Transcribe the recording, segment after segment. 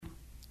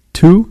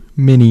too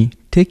many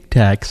Tic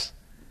Tacs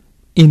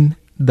in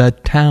the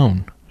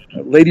town.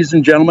 Ladies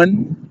and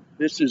gentlemen,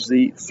 this is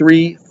the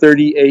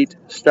 3:38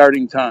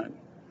 starting time.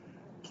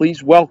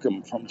 Please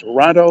welcome from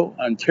Toronto,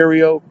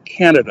 Ontario,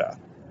 Canada,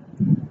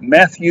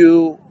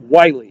 Matthew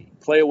Wiley.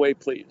 Play away,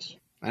 please.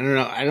 I don't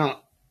know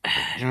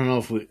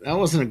if that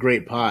wasn't a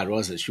great pod,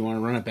 was it? You want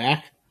to run it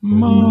back?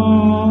 Running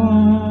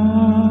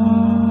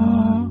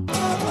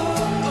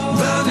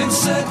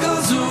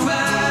circles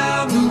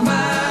around,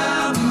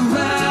 around,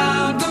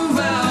 around,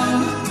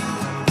 around.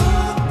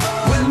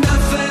 When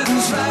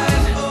nothing's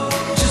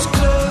right, just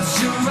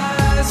close your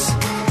eyes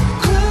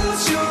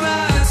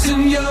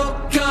and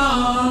you're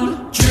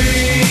gone.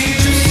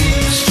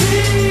 Dreams,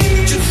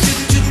 dreams,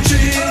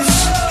 dreams.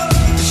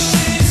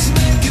 She's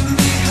making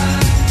me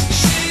high,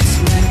 she's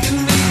making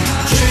me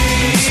high.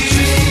 Dreams,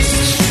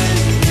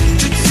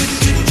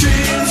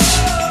 dreams,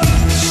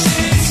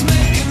 she's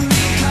making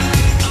me high.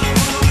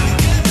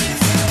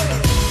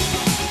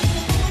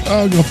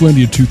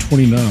 Golflandia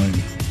 229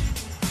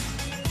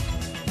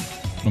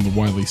 on the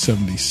Wiley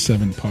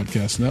 77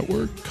 podcast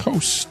network,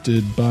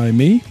 hosted by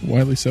me,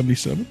 Wiley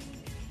 77.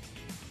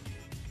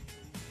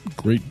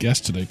 Great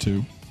guest today,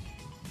 too.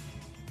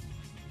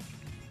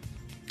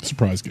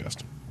 Surprise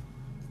guest.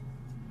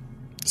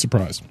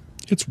 Surprise.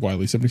 It's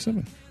Wiley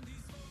 77.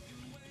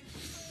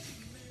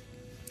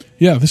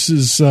 Yeah, this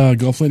is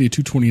Golflandia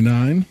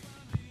 229,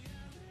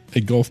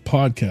 a golf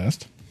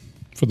podcast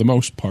for the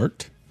most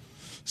part.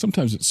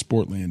 Sometimes it's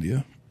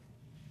Sportlandia.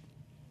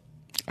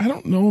 I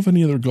don't know of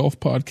any other golf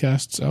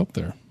podcasts out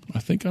there. I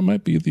think I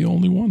might be the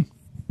only one.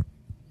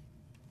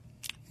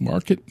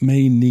 Market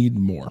may need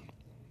more.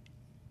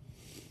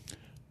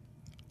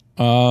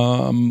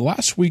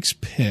 Last week's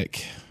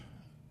pick.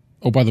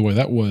 Oh, by the way,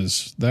 that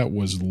was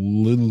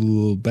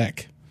Little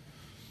Beck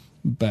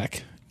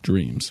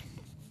Dreams.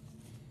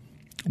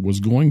 Was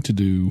going to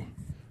do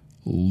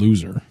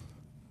Loser.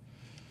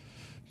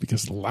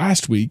 Because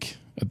last week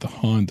at the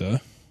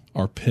Honda,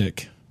 our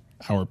pick,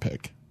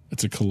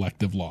 it's a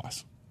collective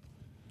loss.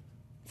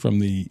 From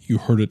the You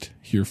Heard It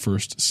Here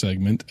First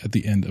segment at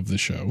the end of the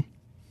show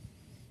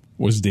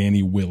was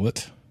Danny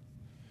Willett.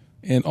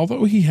 And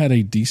although he had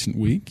a decent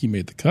week, he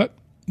made the cut,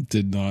 he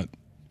did not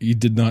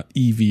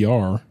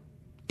EVR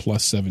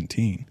plus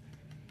 17.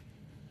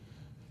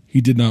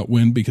 He did not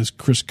win because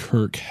Chris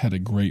Kirk had a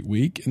great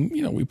week. And,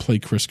 we play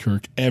Chris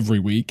Kirk every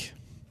week.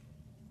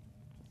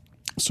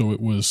 So it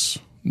was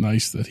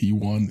nice that he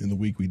won in the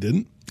week we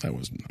didn't. That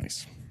was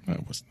nice.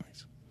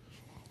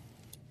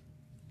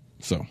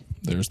 So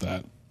there's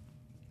that.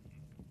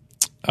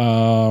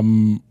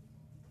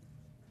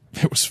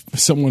 It was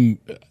someone,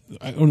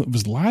 I don't know, it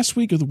was last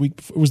week or the week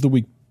before, it was the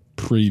week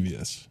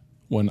previous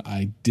when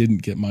I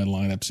didn't get my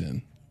lineups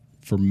in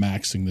for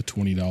maxing the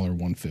 $20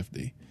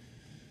 150.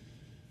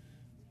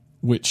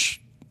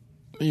 Which,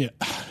 yeah,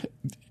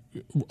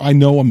 I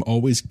know I'm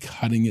always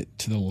cutting it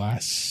to the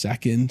last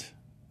second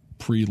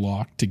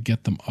pre-lock to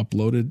get them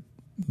uploaded.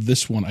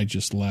 This one I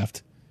just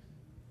left.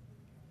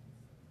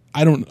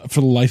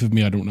 For the life of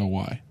me, I don't know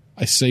why.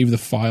 I saved the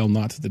file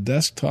not to the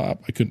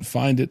desktop. I couldn't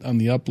find it on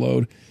the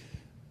upload.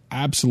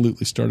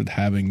 Absolutely started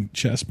having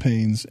chest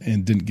pains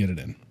and didn't get it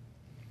in.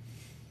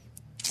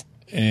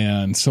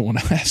 And someone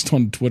asked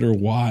on Twitter,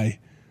 why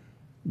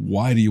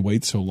do you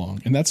wait so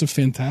long? And that's a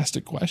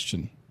fantastic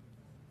question.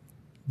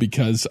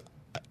 Because,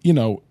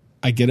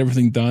 I get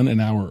everything done an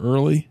hour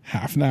early,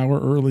 half an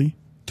hour early,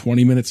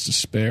 20 minutes to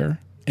spare,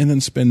 and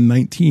then spend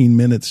 19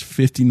 minutes,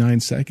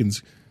 59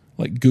 seconds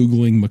like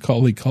Googling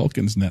Macaulay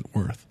Culkin's net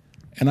worth.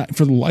 And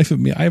for the life of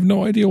me, I have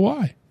no idea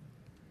why.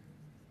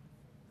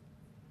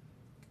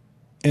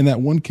 And that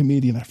one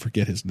comedian, I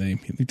forget his name.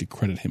 You need to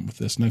credit him with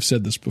this. And I've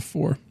said this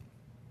before.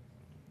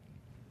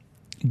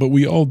 But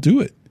we all do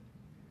it.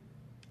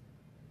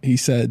 He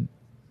said,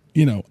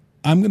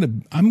 I'm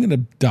gonna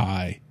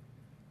die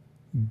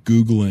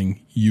Googling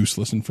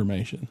useless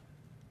information.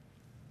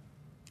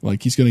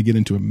 Like he's going to get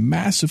into a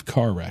massive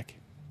car wreck.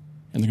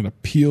 And they're going to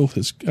peel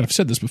his... I've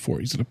said this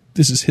before.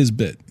 This is his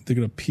bit. They're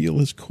going to peel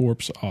his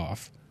corpse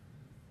off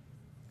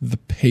the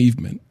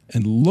pavement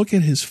and look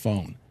at his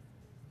phone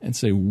and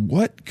say,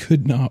 what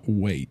could not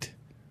wait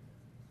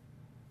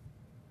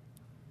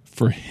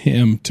for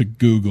him to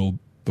Google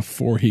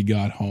before he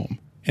got home?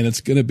 And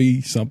it's going to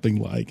be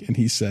something like, and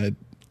he said,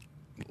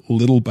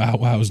 Little Bow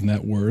Wow's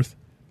net worth,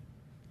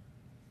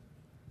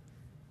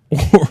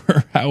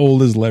 or how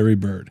old is Larry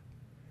Bird?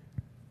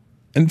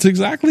 And it's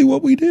exactly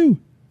what we do.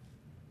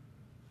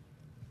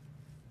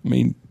 I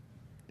mean,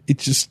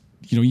 it's just,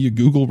 you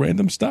Google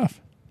random stuff.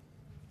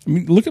 I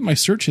mean, look at my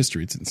search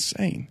history. It's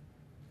insane.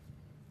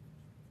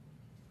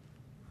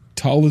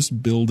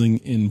 Tallest building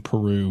in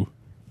Peru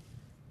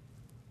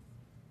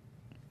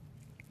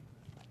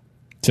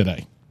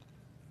today.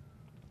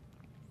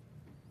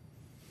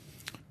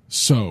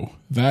 So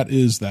that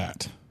is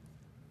that.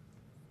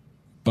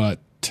 But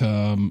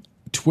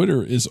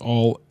Twitter is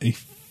all a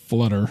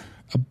flutter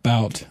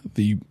about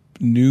the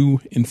new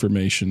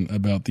information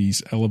about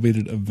these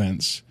elevated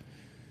events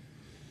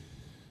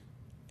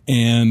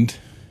and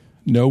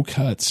no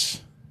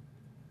cuts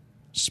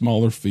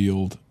smaller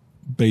field,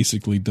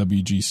 basically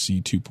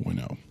WGC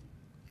 2.0.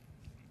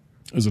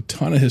 There's a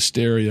ton of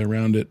hysteria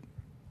around it.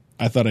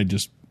 I thought I'd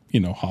just,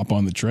 hop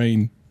on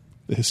the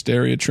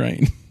hysteria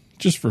train,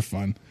 just for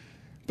fun.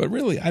 But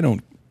really,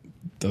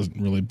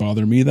 doesn't really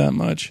bother me that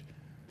much.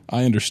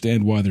 I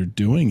understand why they're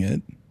doing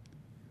it.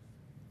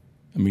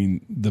 I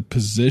mean, the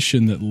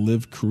position that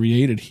Liv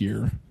created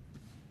here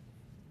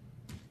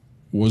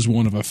was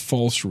one of a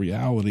false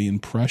reality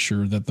and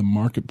pressure that the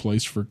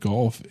marketplace for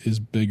golf is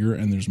bigger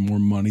and there's more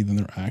money than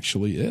there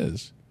actually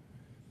is.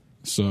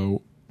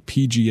 So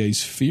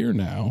PGA's fear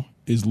now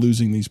is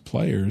losing these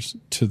players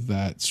to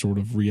that sort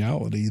of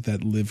reality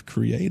that Liv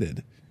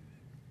created.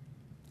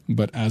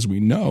 But as we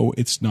know,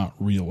 it's not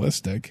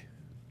realistic.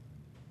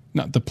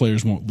 Not the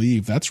players won't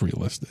leave, that's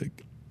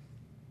realistic.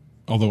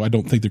 Although I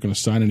don't think they're going to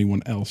sign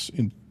anyone else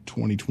in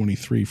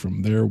 2023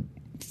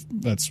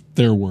 that's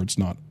their words,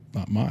 not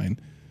mine.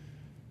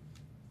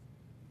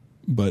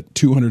 But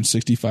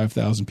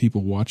 265,000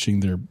 people watching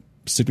their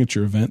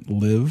signature event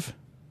Liv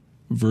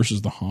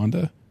versus the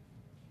Honda.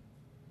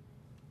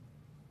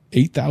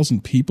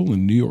 8,000 people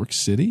in New York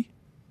City.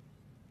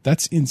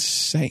 That's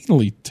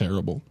insanely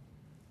terrible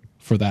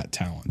for that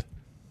talent.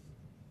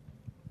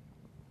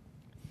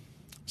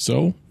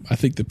 So I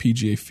think the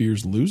PGA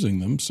fears losing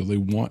them, so they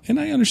want, and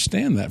I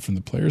understand that from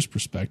the player's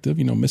perspective,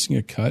 missing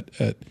a cut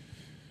at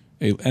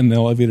an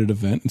elevated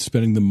event and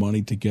spending the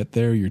money to get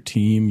there, your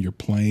team, your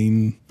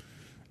plane,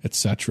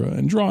 etc.,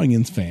 and drawing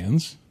in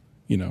fans,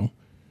 they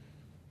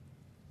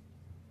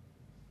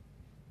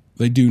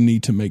do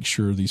need to make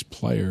sure these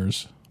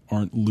players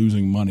aren't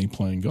losing money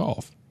playing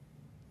golf.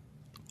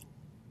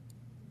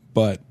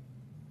 But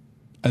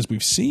as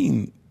we've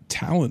seen,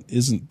 talent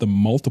isn't the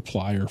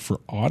multiplier for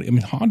audience. I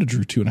mean, Honda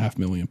drew 2.5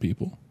 million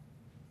people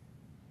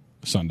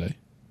Sunday.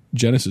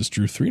 Genesis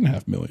drew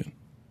 3.5 million.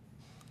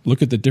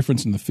 Look at the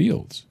difference in the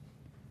fields.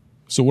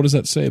 So what does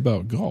that say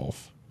about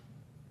golf?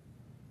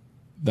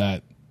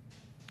 That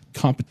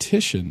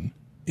competition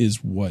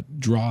is what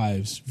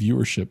drives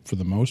viewership for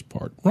the most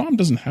part. Rahm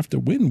doesn't have to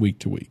win week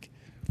to week.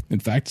 In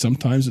fact,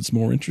 sometimes it's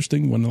more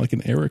interesting when like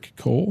an Eric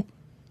Cole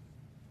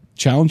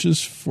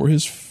challenges for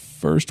his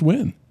first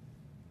win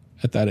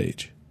at that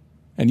age.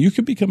 And you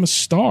could become a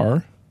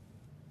star,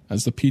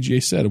 as the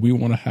PGA said, we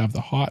want to have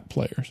the hot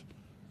players,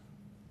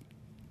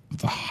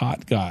 the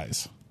hot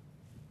guys,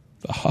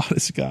 the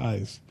hottest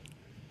guys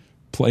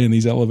playing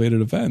these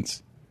elevated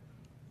events.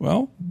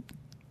 Well,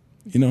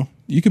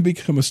 you can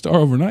become a star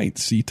overnight.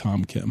 See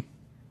Tom Kim,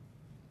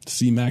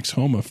 see Max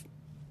Homa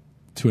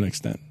to an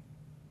extent.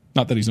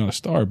 Not that he's not a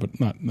star,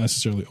 but not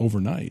necessarily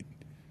overnight.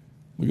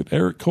 Look at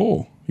Eric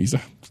Cole. He's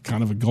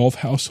kind of a golf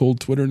household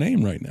Twitter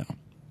name right now.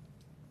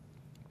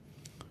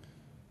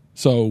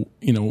 So,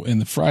 and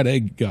the fried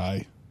egg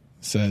guy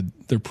said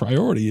their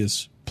priority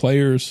is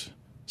players,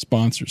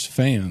 sponsors,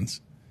 fans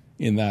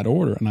in that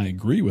order, and I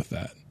agree with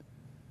that.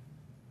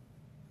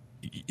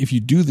 If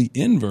you do the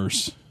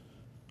inverse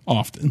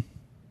often,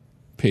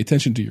 pay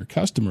attention to your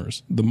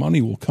customers, the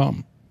money will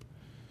come.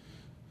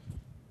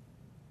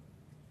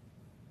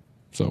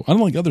 So,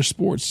 unlike other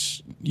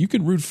sports, you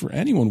can root for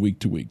anyone week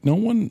to week. No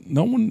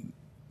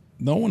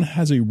one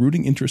has a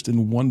rooting interest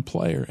in one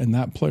player and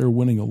that player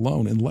winning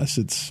alone unless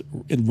it's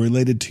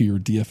related to your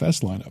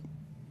DFS lineup.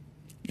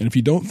 And if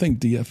you don't think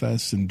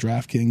DFS and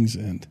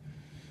DraftKings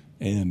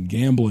and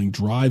gambling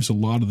drives a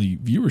lot of the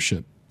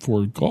viewership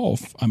for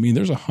golf, I mean,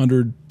 there's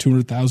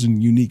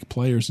 200,000 unique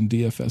players in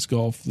DFS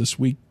golf this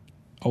week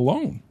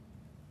alone.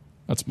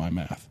 That's my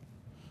math.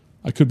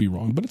 I could be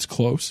wrong, but it's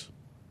close.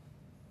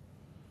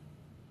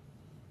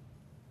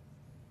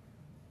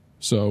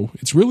 So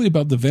it's really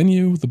about the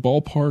venue, the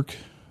ballpark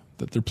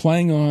that they're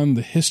playing on,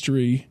 the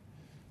history,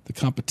 the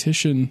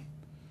competition.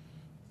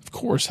 Of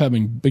course,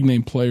 having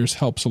big-name players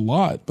helps a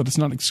lot, but it's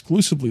not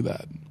exclusively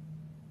that.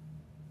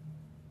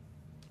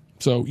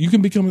 So you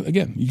can become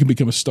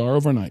a star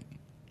overnight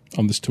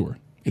on this tour.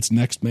 It's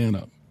next man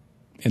up.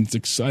 And it's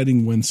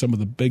exciting when some of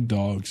the big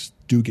dogs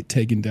do get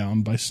taken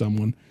down by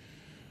someone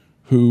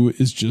who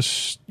is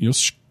just,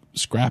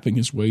 scrapping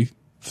his way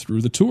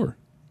through the tour.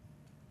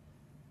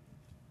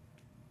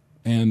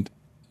 And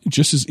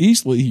just as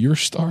easily, your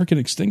star can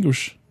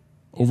extinguish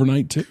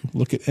overnight too.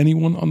 Look at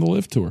anyone on the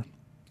Live Tour.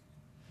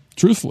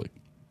 Truthfully.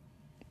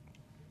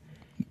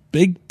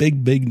 Big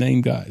name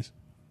guys.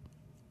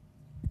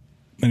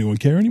 Anyone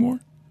care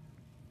anymore?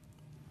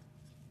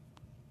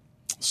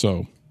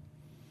 So,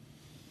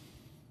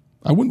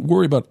 I wouldn't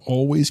worry about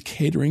always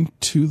catering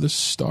to the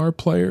star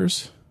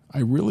players. I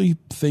really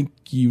think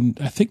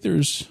I think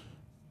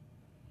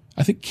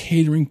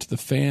catering to the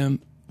fan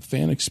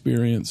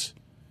experience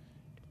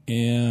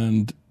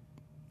and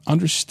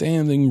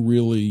understanding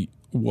really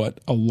what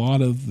a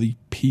lot of the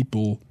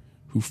people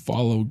who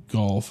follow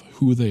golf,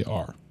 who they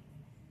are.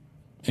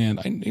 And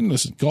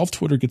listen, golf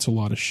Twitter gets a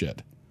lot of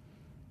shit,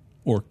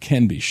 or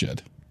can be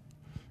shit.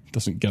 It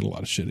doesn't get a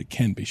lot of shit, it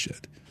can be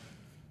shit.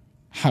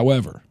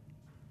 However,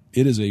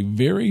 it is a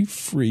very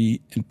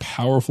free and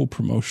powerful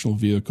promotional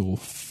vehicle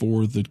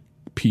for the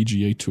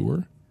PGA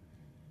Tour.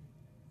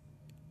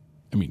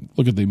 I mean,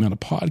 look at the amount of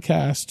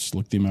podcasts,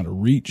 look at the amount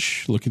of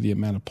reach, look at the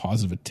amount of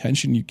positive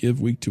attention you give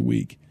week to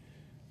week,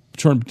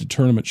 tournament to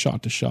tournament,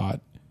 shot to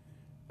shot.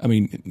 I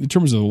mean, in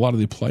terms of a lot of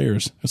the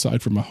players,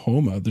 aside from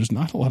Mahoma, there's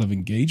not a lot of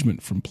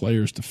engagement from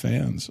players to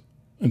fans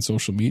and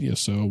social media.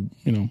 So,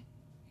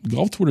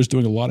 golf Twitter is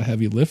doing a lot of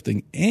heavy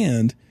lifting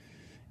and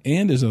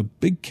is a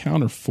big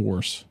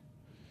counterforce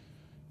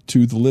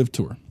to the Live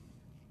Tour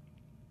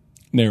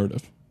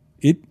narrative.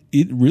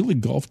 It really,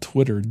 golf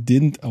Twitter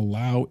didn't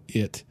allow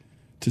it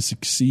to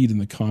succeed in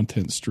the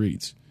content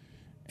streets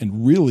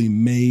and really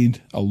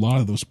made a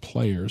lot of those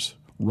players,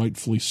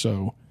 rightfully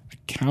so,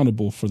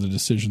 accountable for the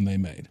decision they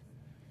made.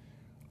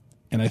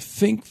 And I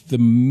think the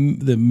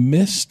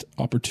missed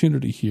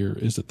opportunity here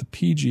is that the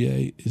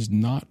PGA is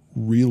not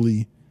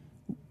only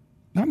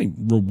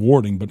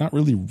rewarding, but not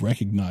really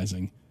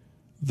recognizing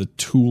the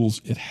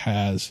tools it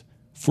has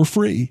for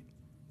free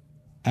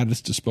at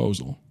its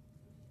disposal.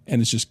 And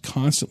it's just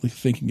constantly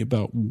thinking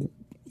about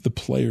the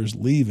players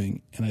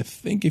leaving. And I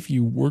think if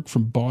you work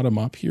from bottom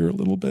up here a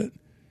little bit,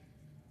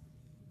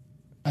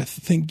 I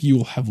think you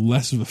will have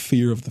less of a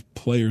fear of the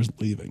players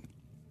leaving.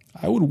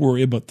 I would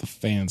worry about the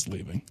fans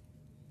leaving.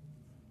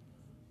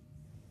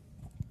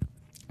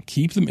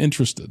 Keep them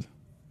interested.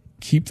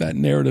 Keep that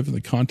narrative in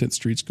the content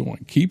streets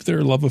going. Keep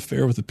their love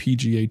affair with the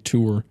PGA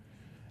Tour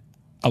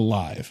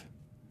alive.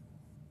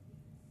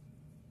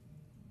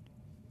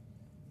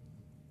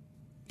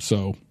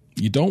 So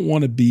you don't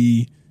want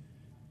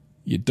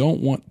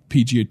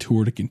PGA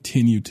Tour to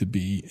continue to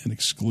be an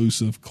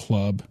exclusive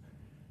club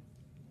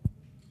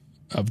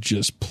of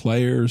just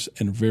players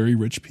and very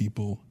rich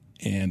people,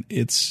 and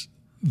it's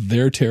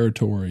their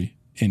territory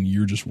and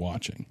you're just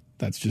watching.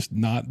 That's just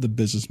not the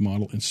business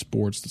model in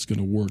sports that's going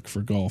to work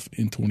for golf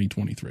in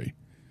 2023.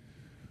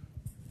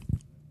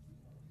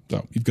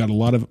 So you've got a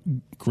lot of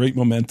great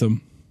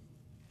momentum.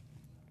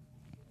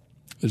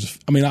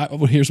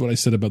 Here's what I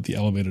said about the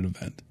elevated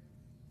event,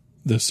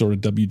 the sort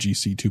of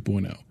WGC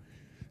 2.0.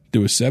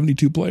 Do a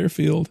 72-player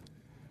field,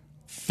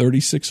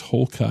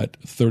 36-hole cut,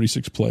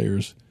 36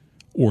 players,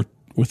 or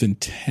within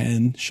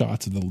 10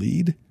 shots of the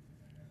lead.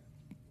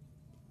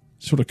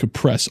 Sort of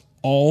compress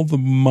all the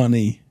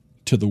money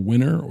to the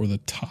winner or the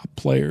top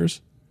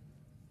players.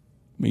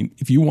 I mean,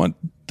 if you want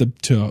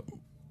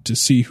to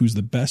see who's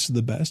the best of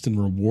the best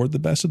and reward the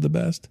best of the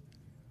best,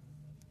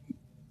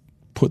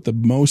 put the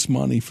most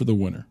money for the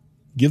winner.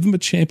 Give them a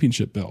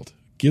championship belt.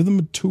 Give them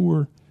a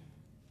tour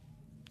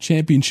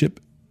championship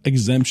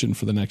exemption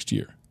for the next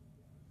year.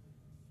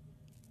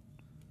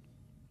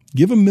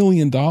 Give $1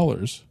 million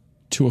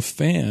to a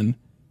fan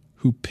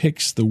who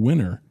picks the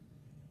winner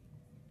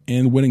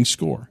and winning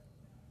score.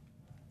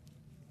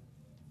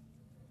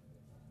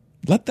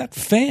 Let that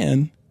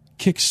fan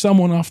kick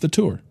someone off the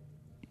tour.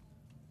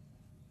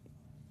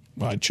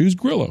 Well, I choose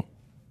Grillo.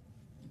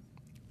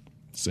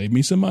 Save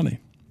me some money.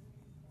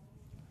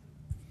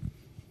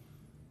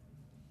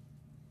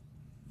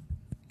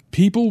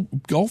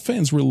 Golf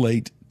fans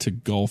relate to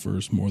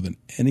golfers more than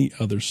any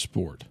other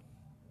sport.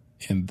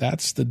 And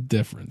that's the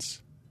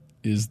difference,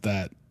 is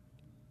that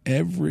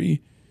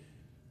every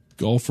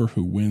golfer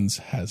who wins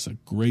has a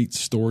great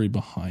story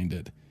behind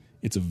it.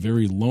 It's a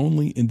very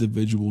lonely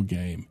individual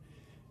game.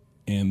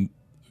 And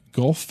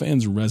golf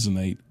fans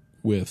resonate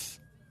with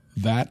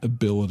that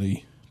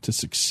ability to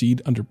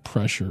succeed under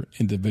pressure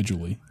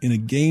individually in a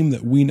game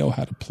that we know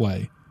how to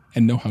play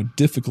and know how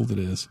difficult it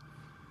is.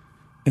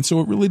 And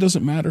so it really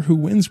doesn't matter who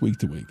wins week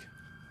to week.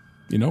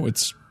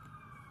 There's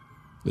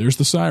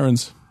the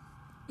sirens.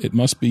 It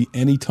must be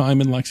any time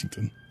in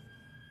Lexington.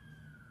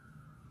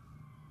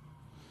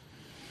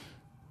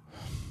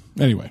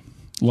 Anyway,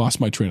 lost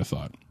my train of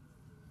thought.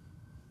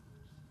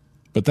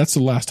 But that's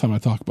the last time I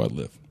talk about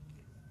Live.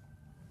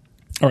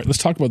 All right, let's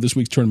talk about this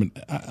week's tournament.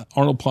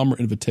 Arnold Palmer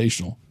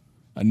Invitational,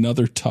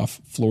 another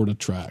tough Florida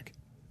track.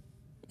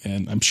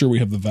 And I'm sure we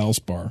have the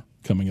Valspar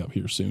coming up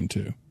here soon,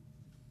 too.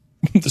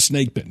 The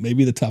Snake Pit,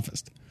 maybe the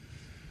toughest.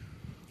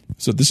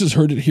 So this is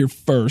Heard It Here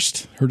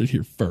First,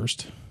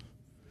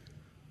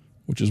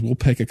 which is we'll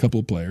pick a couple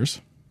of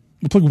players.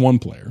 We'll pick one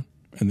player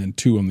and then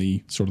two on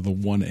the sort of the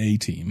 1A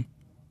team.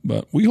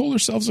 But we hold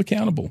ourselves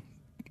accountable.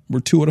 We're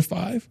 2 out of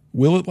 5.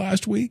 Will it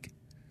last week?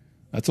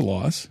 That's a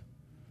loss.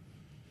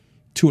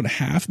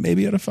 2.5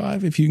 maybe out of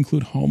 5 if you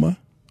include Homa,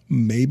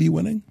 maybe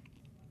winning.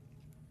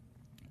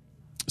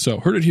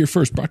 So Heard It Here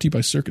First, brought to you by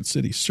Circuit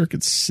City.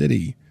 Circuit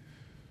City.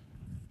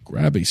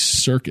 Grab a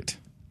circuit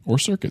or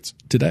circuits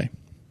today.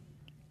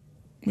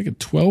 Like a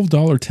 $12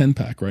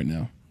 10-pack right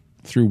now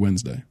through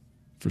Wednesday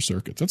for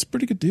circuits. That's a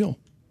pretty good deal.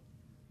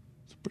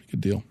 It's a pretty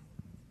good deal.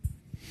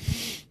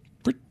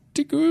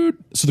 Pretty good.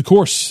 So the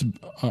course,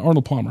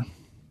 Arnold Palmer.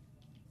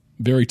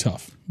 Very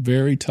tough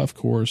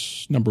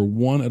course. Number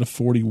 1 out of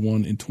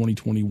 41 in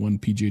 2021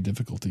 PGA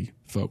difficulty,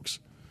 folks.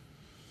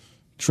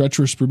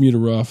 Treacherous Bermuda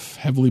rough,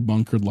 heavily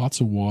bunkered,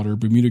 lots of water.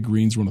 Bermuda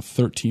greens run a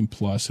 13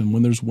 plus, and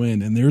when there's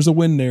wind, and there's a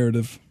wind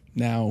narrative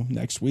now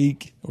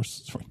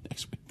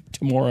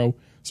tomorrow.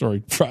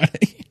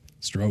 Friday.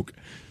 Stroke.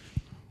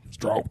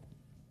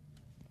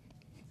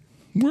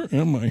 Where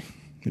am I?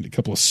 Need a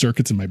couple of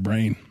circuits in my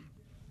brain.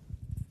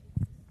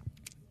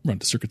 Run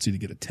to Circuit C to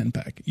get a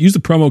 10-pack. Use the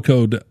promo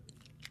code.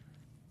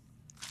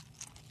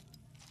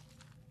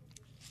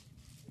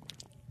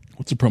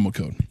 What's the promo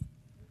code?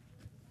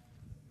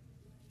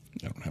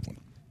 I don't have one.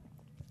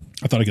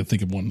 I thought I could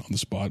think of one on the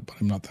spot, but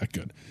I'm not that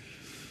good.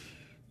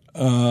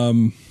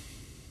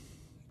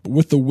 But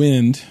with the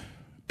wind,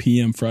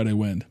 PM Friday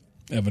wind,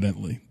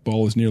 evidently,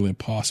 ball is nearly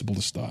impossible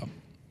to stop.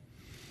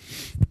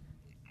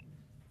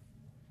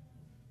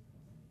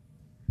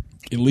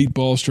 Elite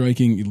ball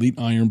striking, elite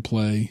iron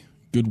play,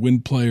 good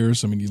wind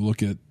players. I mean, you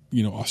look at,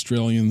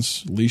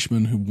 Australians,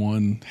 Leishman, who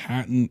won,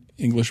 Hatton,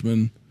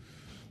 Englishman.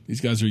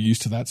 These guys are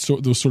used to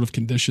those sort of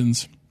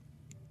conditions.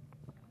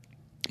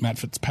 Matt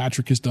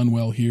Fitzpatrick has done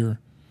well here.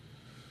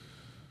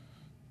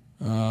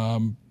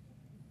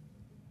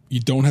 You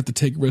don't have to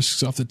take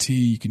risks off the tee.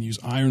 You can use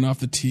iron off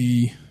the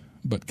tee,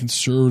 but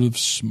conservative,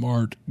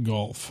 smart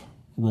golf.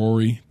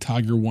 Rory,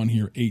 Tiger won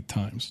here 8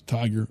 times.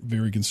 Tiger,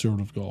 very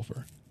conservative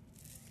golfer.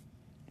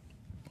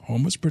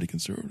 Homa's pretty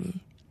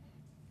conservative.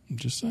 I'm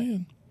just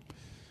saying.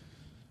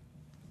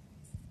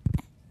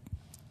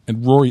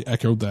 And Rory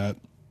echoed that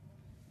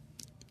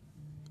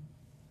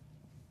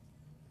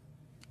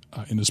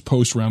in his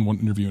post-round 1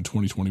 interview in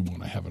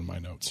 2021. I have in my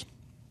notes.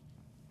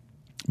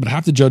 But I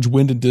have to judge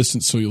wind and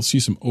distance, so you'll see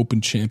some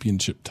Open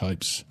Championship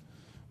types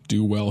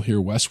do well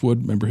here.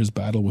 Westwood, remember his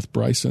battle with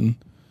Bryson.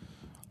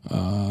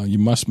 You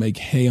must make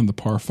hay on the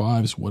par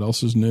 5s. What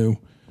else is new?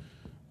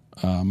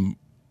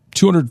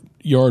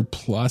 200-yard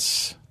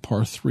plus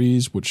par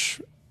 3s,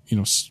 which,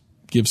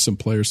 gives some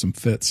players some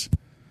fits.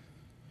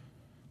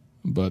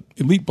 But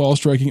elite ball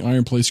striking,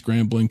 iron play,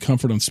 scrambling,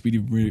 comfort on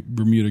speedy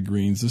Bermuda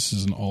greens. This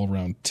is an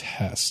all-around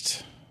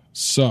test.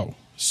 So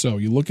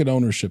you look at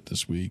ownership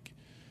this week.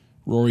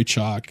 Rory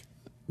chalk,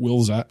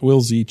 Will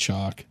Z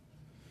chalk,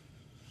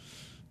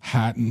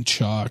 Hatton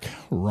chalk,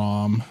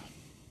 Rahm.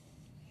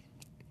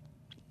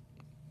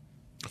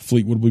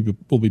 Fleetwood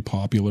will be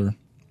popular.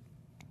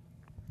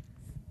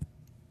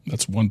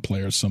 That's one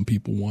player some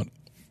people want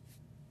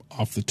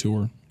off the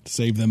tour.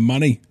 Save them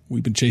money.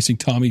 We've been chasing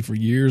Tommy for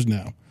years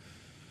now.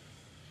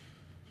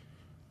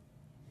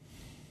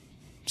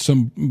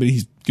 But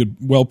he's good,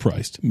 well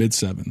priced, mid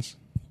 7s.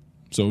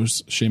 So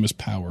is Seamus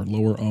Power,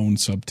 lower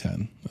owned, sub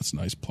 10. That's a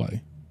nice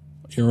play.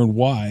 Aaron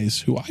Wise,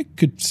 who I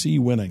could see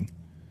winning.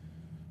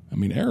 I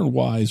mean, Aaron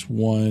Wise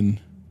won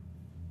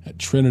at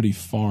Trinity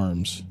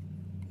Farms,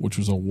 which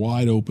was a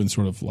wide open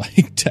sort of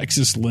like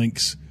Texas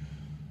Lynx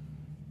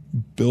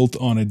built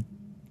on a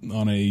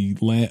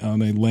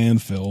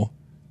landfill,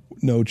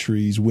 no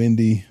trees,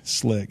 windy,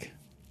 slick.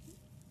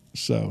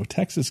 So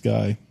Texas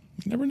guy,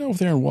 you never know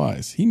with Aaron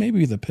Wise. He may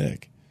be the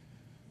pick.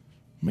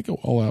 I may go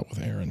all out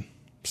with Aaron.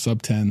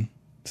 Sub 10,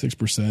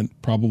 6%.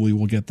 Probably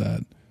will get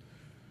that.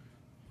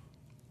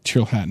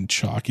 Tyrrell Hatton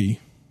chalky.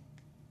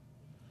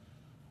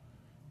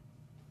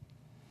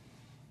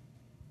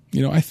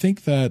 I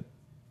think that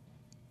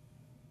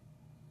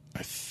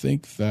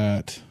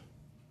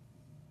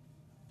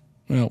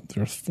well,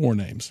 there are 4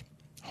 names.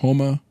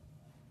 Homa,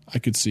 I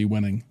could see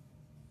winning.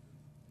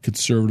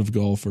 Conservative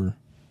golfer.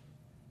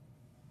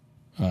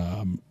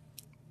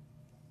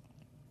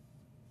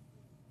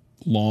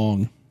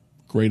 Long,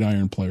 great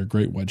iron player,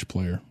 great wedge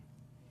player.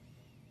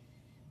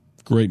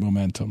 Great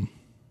momentum.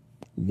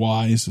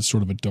 Wise is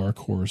sort of a dark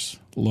horse,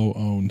 low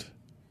owned.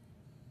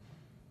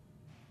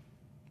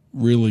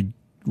 Really,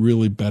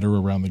 really better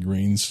around the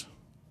greens.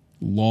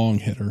 Long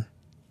hitter.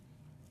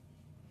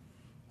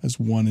 Has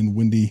won in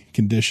windy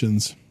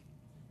conditions.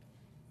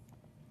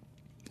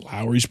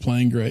 Lowry's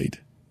playing great.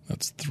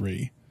 That's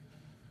 3.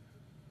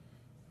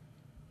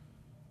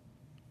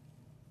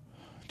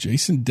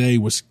 Jason Day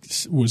was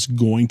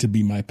going to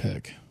be my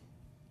pick.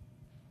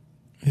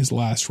 His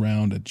last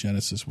round at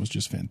Genesis was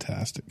just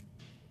fantastic.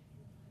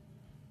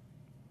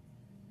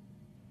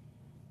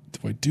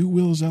 Do I do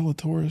Will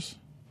Zalatoris?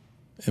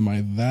 Am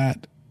I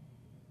that?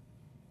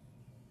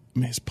 I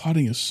mean, his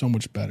putting is so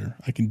much better.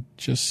 I can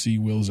just see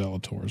Will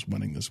Zalatoris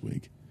winning this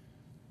week.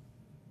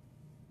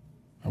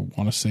 I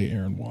want to say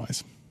Aaron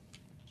Wise.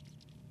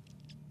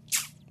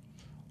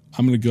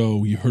 I'm going to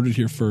go, you heard it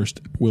here first,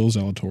 Will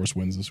Zalatoris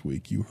wins this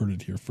week. You heard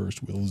it here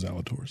first, Will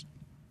Zalatoris.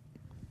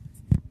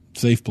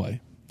 Safe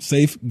play.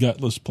 Safe,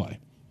 gutless play.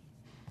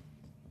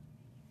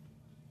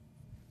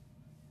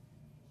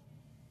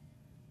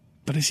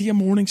 But is he a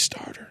morning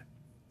starter?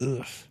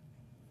 Ugh.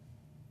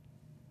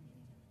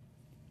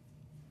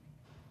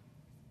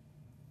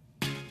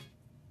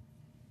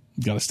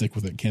 Got to stick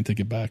with it. Can't take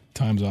it back.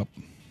 Time's up.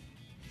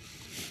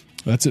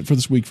 That's it for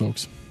this week,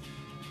 folks.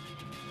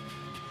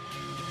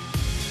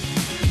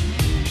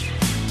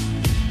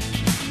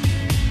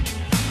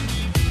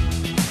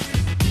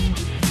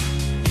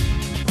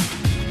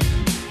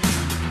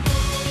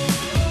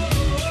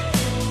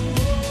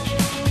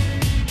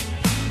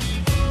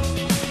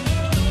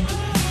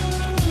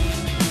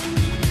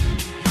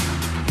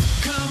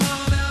 Come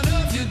on out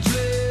of your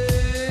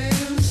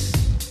dreams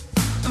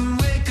and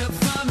wake up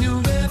from your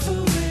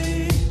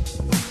reverie.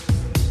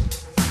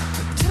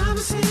 Time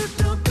is here,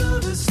 don't go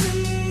to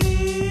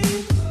sleep.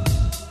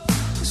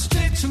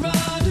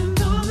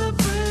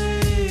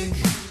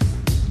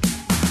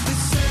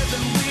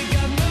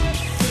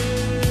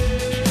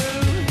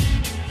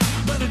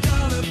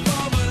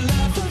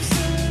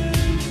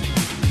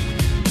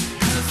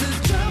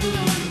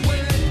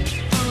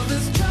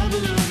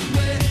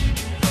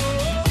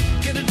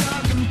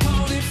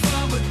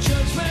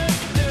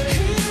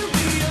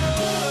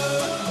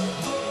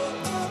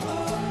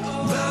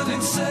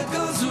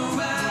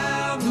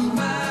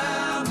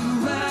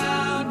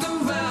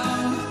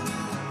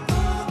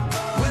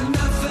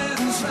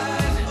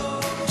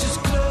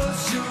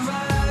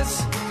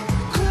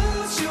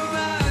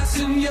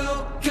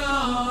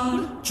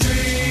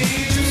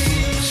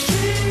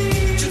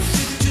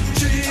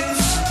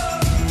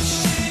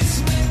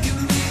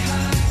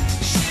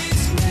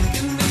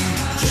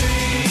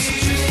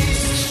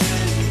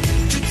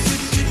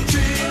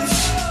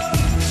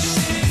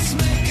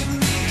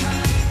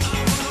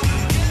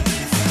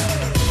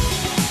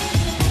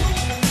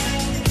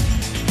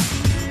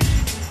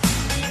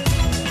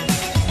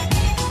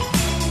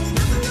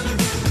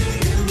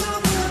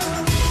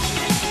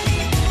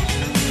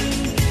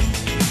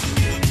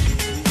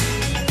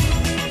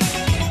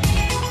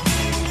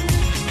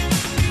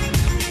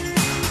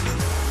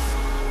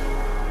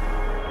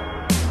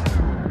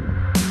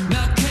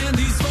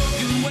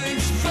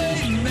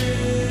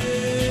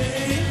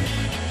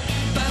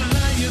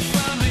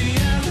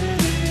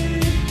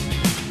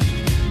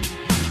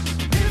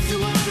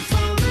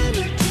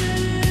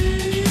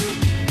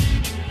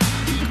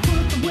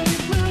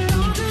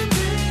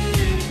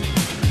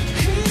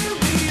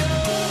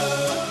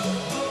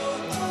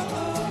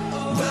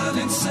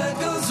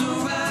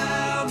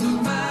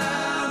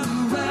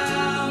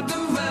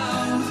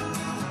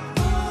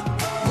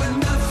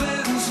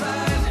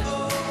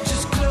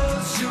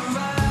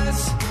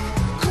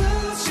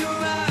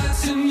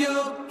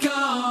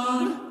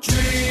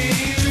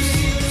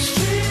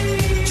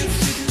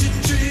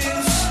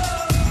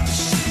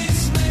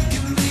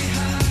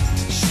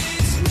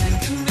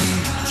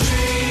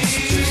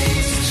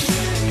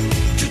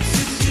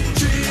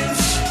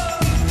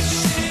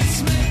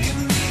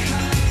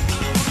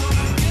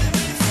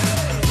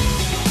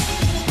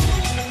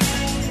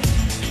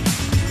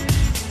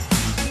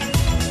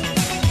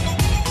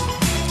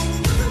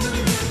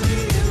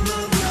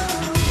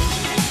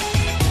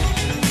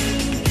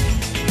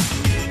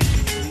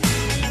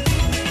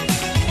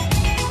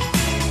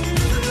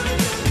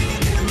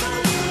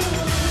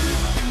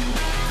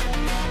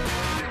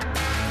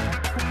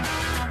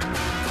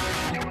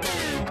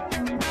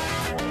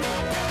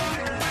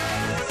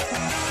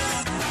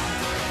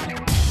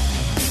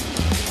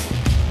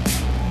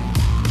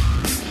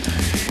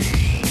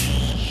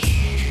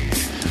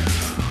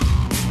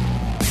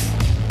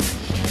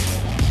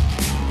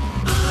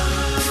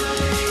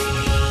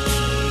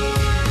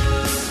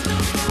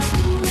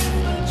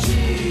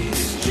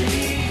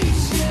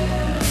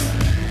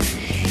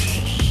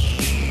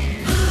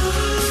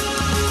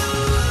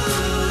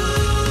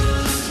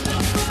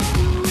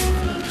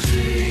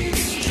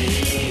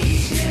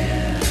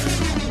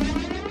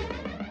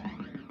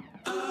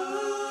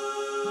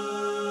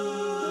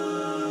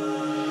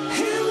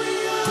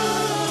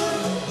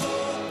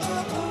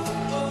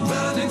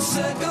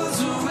 said go